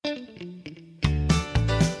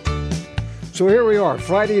So here we are,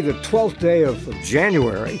 Friday, the 12th day of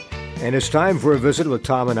January, and it's time for a visit with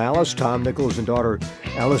Tom and Alice, Tom Nichols and daughter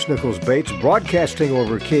Alice Nichols Bates, broadcasting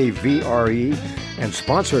over KVRE and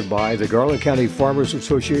sponsored by the Garland County Farmers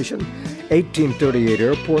Association, 1838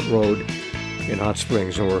 Airport Road in Hot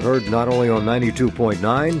Springs. And we're heard not only on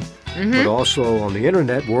 92.9, but also on the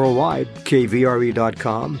internet worldwide,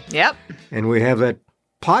 kvre.com. Yep. And we have that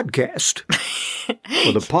podcast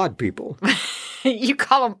for the pod people. You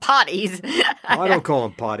call them potties. I don't call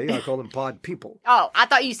them potty. I call them pod people. Oh, I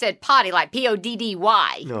thought you said potty, like Poddy.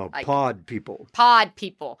 No, like pod people. Pod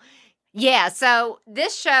people. Yeah, so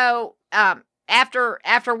this show, after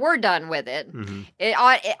we're done with it,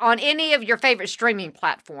 on any of your favorite streaming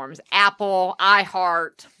platforms, Apple,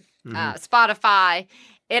 iHeart, Spotify,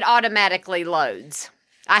 it automatically loads.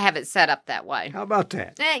 I have it set up that way. How about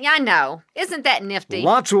that? I know. Isn't that nifty?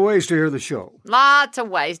 Lots of ways to hear the show. Lots of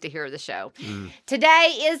ways to hear the show.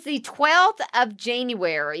 Today is the 12th of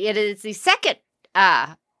January. It is the second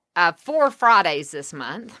 4 Fridays this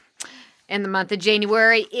month. In the month of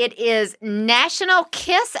January, it is National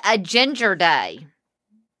Kiss a Ginger Day.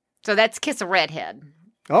 So that's kiss a redhead.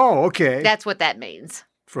 Oh, okay. That's what that means.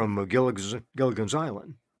 From Gilligan's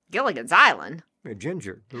Island. Gilligan's Island?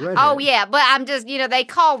 Ginger, the redhead. Oh, yeah, but I'm just, they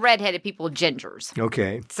call redheaded people gingers.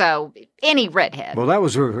 Okay. So, any redhead. Well, that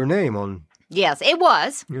was her name on... Yes, it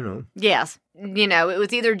was. You know. Yes. It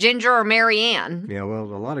was either Ginger or Mary Ann. Yeah, well,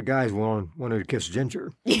 a lot of guys wanted to kiss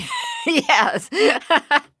Ginger. Yes.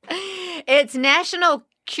 It's National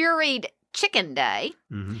Curried Chicken Day,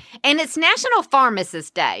 and it's National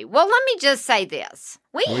Pharmacist Day. Well, let me just say this.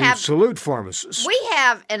 We salute pharmacists. We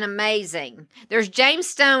have an amazing... There's James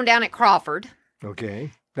Stone down at Crawford. Okay,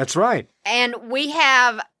 that's right. And we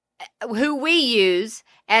have who we use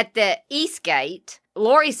at the Eastgate,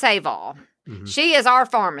 Lori Savall. She is our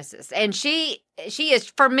pharmacist, and she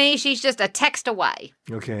is, for me, she's just a text away.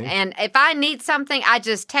 Okay. And if I need something, I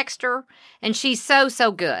just text her, and she's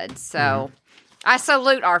so good. So I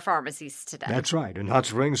salute our pharmacies today. That's right. In Hot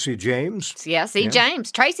Springs, see James. Yeah,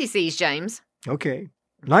 James. Tracy sees James. Okay.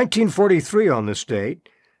 1943 on this date.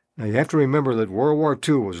 Now, you have to remember that World War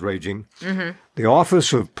II was raging. The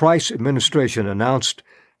Office of Price Administration announced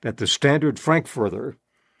that the standard Frankfurter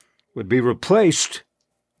would be replaced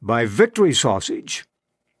by Victory sausage,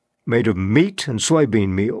 made of meat and soybean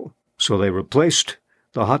meal. So they replaced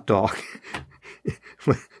the hot dog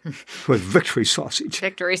with Victory sausage.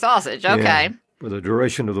 Victory sausage, okay. Yeah, for the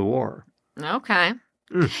duration of the war. Okay.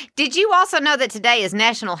 Did you also know that today is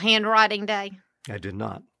National Handwriting Day? I did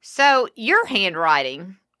not. So your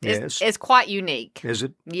handwriting is quite unique. Is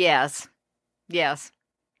it? Yes.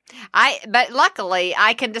 But luckily,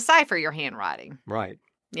 I can decipher your handwriting. Right.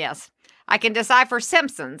 Yes. I can decipher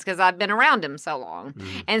Simpsons because I've been around him so long.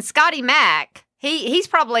 And Scotty Mack, he's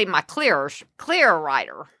probably my clear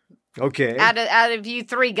writer. Okay. Out of you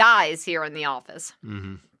three guys here in the office.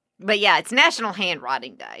 But yeah, it's National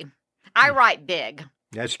Handwriting Day. I write big.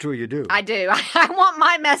 That's true, you do. I do. I want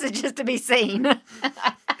my messages to be seen.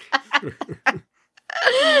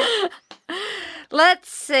 Let's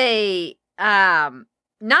see.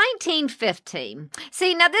 1915.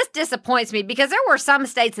 See, now this disappoints me because there were some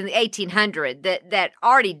states in the 1800s that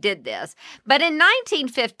already did this. But in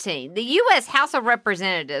 1915, the U.S. House of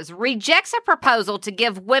Representatives rejects a proposal to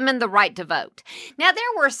give women the right to vote. Now, there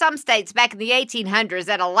were some states back in the 1800s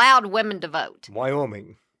that allowed women to vote.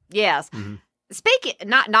 Wyoming. Yes. Speaking,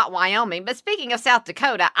 not Wyoming, but speaking of South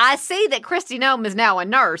Dakota, I see that Kristi Noem is now a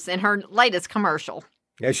nurse in her latest commercial.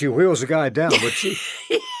 Yeah, she wheels the guy down, but she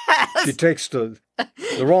she takes the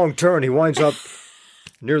wrong turn. He winds up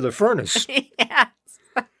near the furnace. Yes.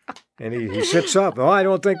 And he sits up. Oh, I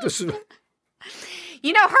don't think this is...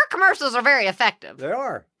 Her commercials are very effective. They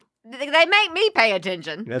are. They make me pay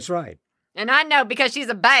attention. That's right. And I know because she's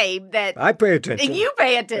a babe that... I pay attention. And you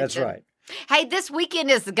pay attention. That's right. Hey, this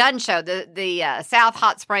weekend is the gun show, the South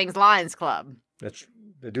Hot Springs Lions Club.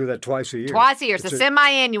 They do that twice a year. Twice a year. It's a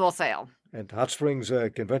semi-annual sale. At Hot Springs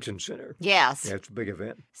Convention Center. Yes. Yeah, it's a big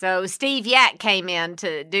event. So Steve Yack came in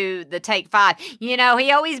to do the Take 5. He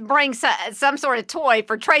always brings some sort of toy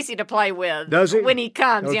for Tracy to play with. Does he? When he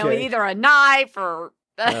comes. Okay. Either a knife or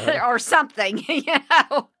or something,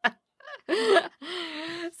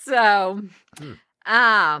 So...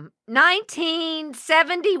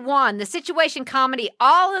 1971, the situation comedy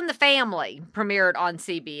All in the Family premiered on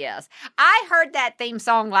CBS. I heard that theme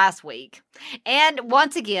song last week. And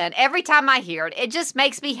once again, every time I hear it, it just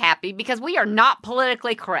makes me happy because we are not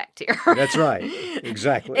politically correct here. That's right.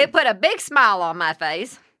 Exactly. It put a big smile on my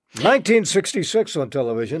face. 1966 on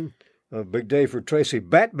television. A big day for Tracy.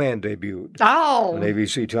 Batman debuted on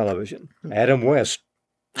ABC television. Adam West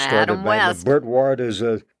Adam West. Burt Ward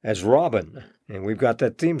as Robin, and we've got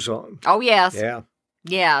that theme song. Oh, yes. Yeah.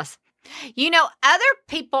 Yes. Other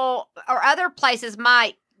people or other places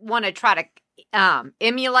might want to try to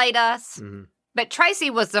emulate us. Mm-hmm. But Tracy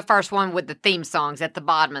was the first one with the theme songs at the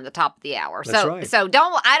bottom and the top of the hour. That's right. So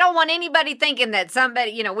I don't want anybody thinking that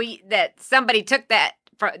somebody, somebody took that,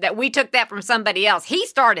 that we took that from somebody else. He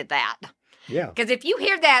started that. Yeah. Because if you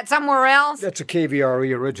hear that somewhere else. That's a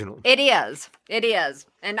KVRE original. It is. It is.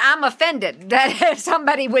 And I'm offended that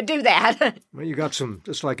somebody would do that. Well, you got some,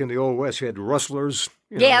 just like in the Old West, you had rustlers.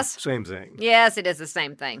 Yes. Same thing. Yes, it is the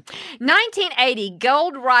same thing. 1980,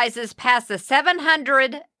 gold rises past the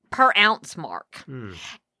 700 per ounce mark.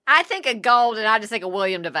 I think of gold, and I just think of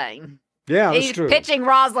William Devane. Yeah, that's He's true. pitching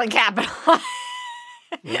Roslyn Capital.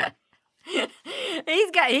 Yeah.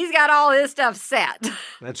 He's got all his stuff set.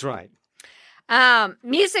 That's right.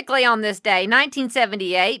 Musically on this day,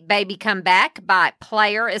 1978, Baby Come Back by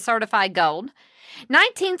Player is certified gold.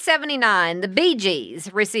 1979, the Bee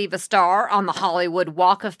Gees receive a star on the Hollywood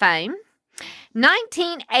Walk of Fame.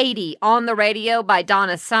 1980, On the Radio by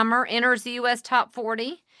Donna Summer enters the U.S. Top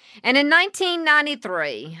 40. And in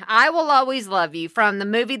 1993, I Will Always Love You from the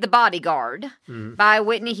movie The Bodyguard by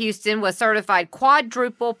Whitney Houston was certified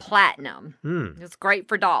quadruple platinum. It's great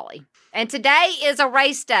for Dolly. And today is a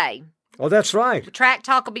race day. Oh, that's right. The Track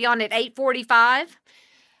Talk will be on at 8:45.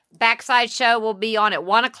 Backside Show will be on at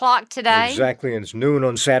 1 o'clock today. Exactly, and it's noon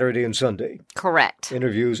on Saturday and Sunday. Correct.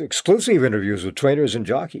 Exclusive interviews with trainers and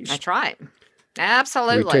jockeys. That's right.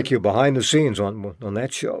 Absolutely. We take you behind the scenes on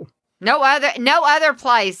that show. No other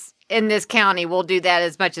place in this county will do that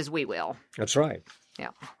as much as we will. That's right.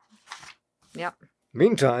 Yep.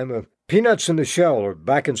 Meantime, peanuts in the shell are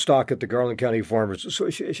back in stock at the Garland County Farmers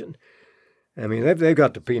Association. I mean, they've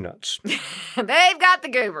got the peanuts. They've got the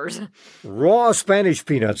goobers. Raw Spanish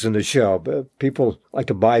peanuts in the shell. People like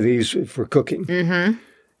to buy these for cooking. Mm-hmm.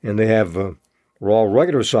 And they have raw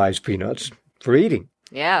regular-sized peanuts for eating.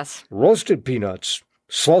 Yes. Roasted peanuts,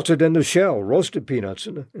 salted in the shell. Roasted peanuts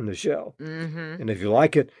in the shell. Mm-hmm. And if you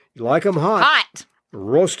like it, you like them hot. Hot.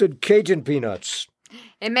 Roasted Cajun peanuts.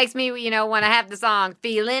 It makes me, when I have the song,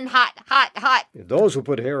 feeling hot, hot, hot. Those will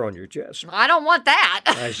put hair on your chest. I don't want that.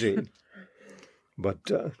 I see. But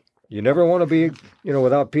you never want to be,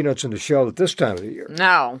 without peanuts in the shell at this time of the year.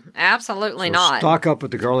 No, absolutely So not. Stock up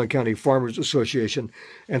at the Garland County Farmers Association.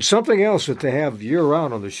 And something else that they have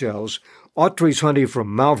year-round on the shelves, Autry's honey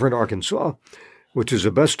from Malvern, Arkansas, which is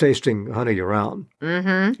the best tasting honey around.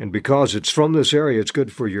 Mm-hmm. And because it's from this area, it's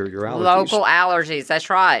good for your allergies. Local allergies,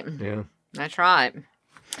 that's right. Yeah. That's right.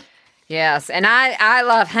 Yes, and I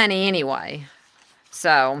love honey anyway.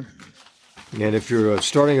 So. And if you're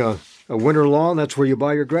starting a winter lawn, that's where you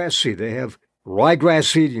buy your grass seed. They have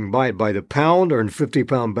ryegrass seed. You can buy it by the pound or in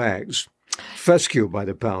 50-pound bags. Fescue by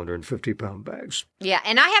the pound or in 50-pound bags. Yeah,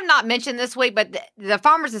 and I have not mentioned this week, but the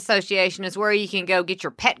Farmers Association is where you can go get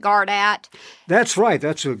your pet guard at. That's right.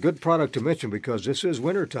 That's a good product to mention because this is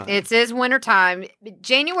wintertime. It is wintertime.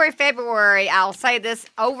 January, February, I'll say this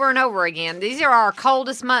over and over again. These are our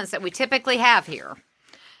coldest months that we typically have here.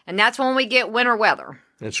 And that's when we get winter weather.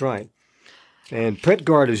 That's right. And Pet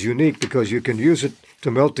Guard is unique because you can use it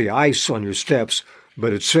to melt the ice on your steps,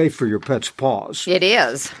 but it's safe for your pet's paws. It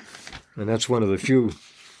is. And that's one of the few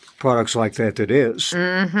products like that is.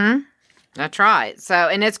 Mm-hmm. That's right. So,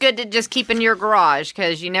 and it's good to just keep in your garage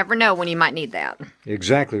because you never know when you might need that.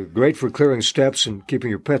 Exactly. Great for clearing steps and keeping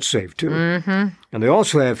your pets safe, too. Mm-hmm. And they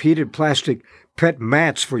also have heated plastic pet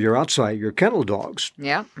mats for your kennel dogs.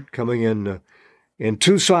 Yep. Coming in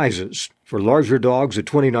two sizes. For larger dogs, a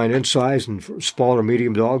 29-inch size, and for smaller,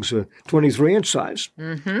 medium dogs, a 23-inch size.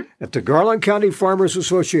 Mm-hmm. At the Garland County Farmers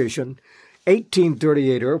Association,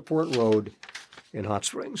 1838 Airport Road in Hot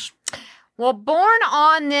Springs. Well, born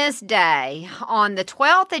on this day, on the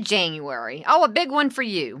 12th of January, a big one for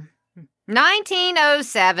you,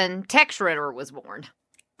 1907, Tex Ritter was born.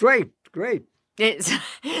 Great.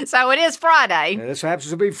 So it is Friday. And this happens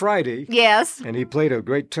to be Friday. Yes. And he played a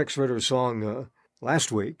great Tex Ritter song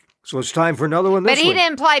last week. So it's time for another one this week. But he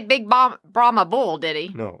didn't play Big Brahma Bull, did he?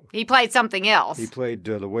 No. He played something else. He played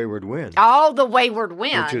The Wayward Wind. Oh, The Wayward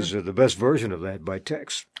Wind. Which is the best version of that by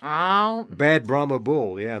Tex. Oh. Bad Brahma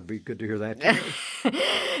Bull. Yeah, it'd be good to hear that today.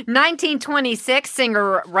 1926,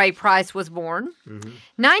 singer Ray Price was born. Mm-hmm.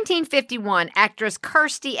 1951, actress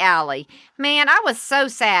Kirstie Alley. Man, I was so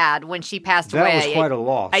sad when she passed away. That was quite a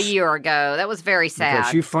loss. A year ago. That was very sad.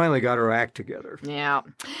 Because she finally got her act together. Yeah.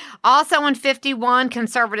 Also in 51,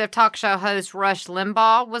 conservative talk show host Rush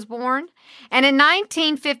Limbaugh was born. And in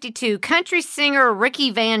 1952, country singer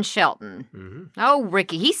Ricky Van Shelton. Mm-hmm. Oh,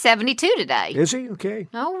 Ricky. He's 72 today. Is he? Okay.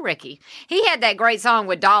 Oh, Ricky. He had that great song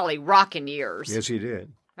with Dolly, Rockin' Years. Yes, he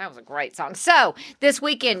did. That was a great song. So, this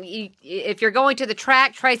weekend, if you're going to the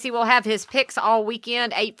track, Tracy will have his picks all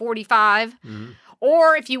weekend, 8:45. Mm-hmm.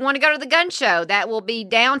 Or if you want to go to the gun show, that will be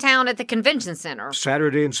downtown at the convention center.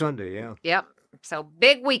 Saturday and Sunday, yeah. Yep. So,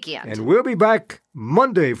 big weekend. And we'll be back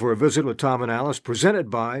Monday for a visit with Tom and Alice, presented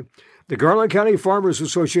by the Garland County Farmers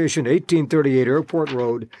Association, 1838 Airport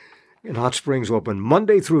Road in Hot Springs, open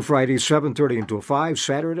Monday through Friday, 7:30 until 5,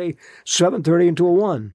 Saturday, 7:30 until 1.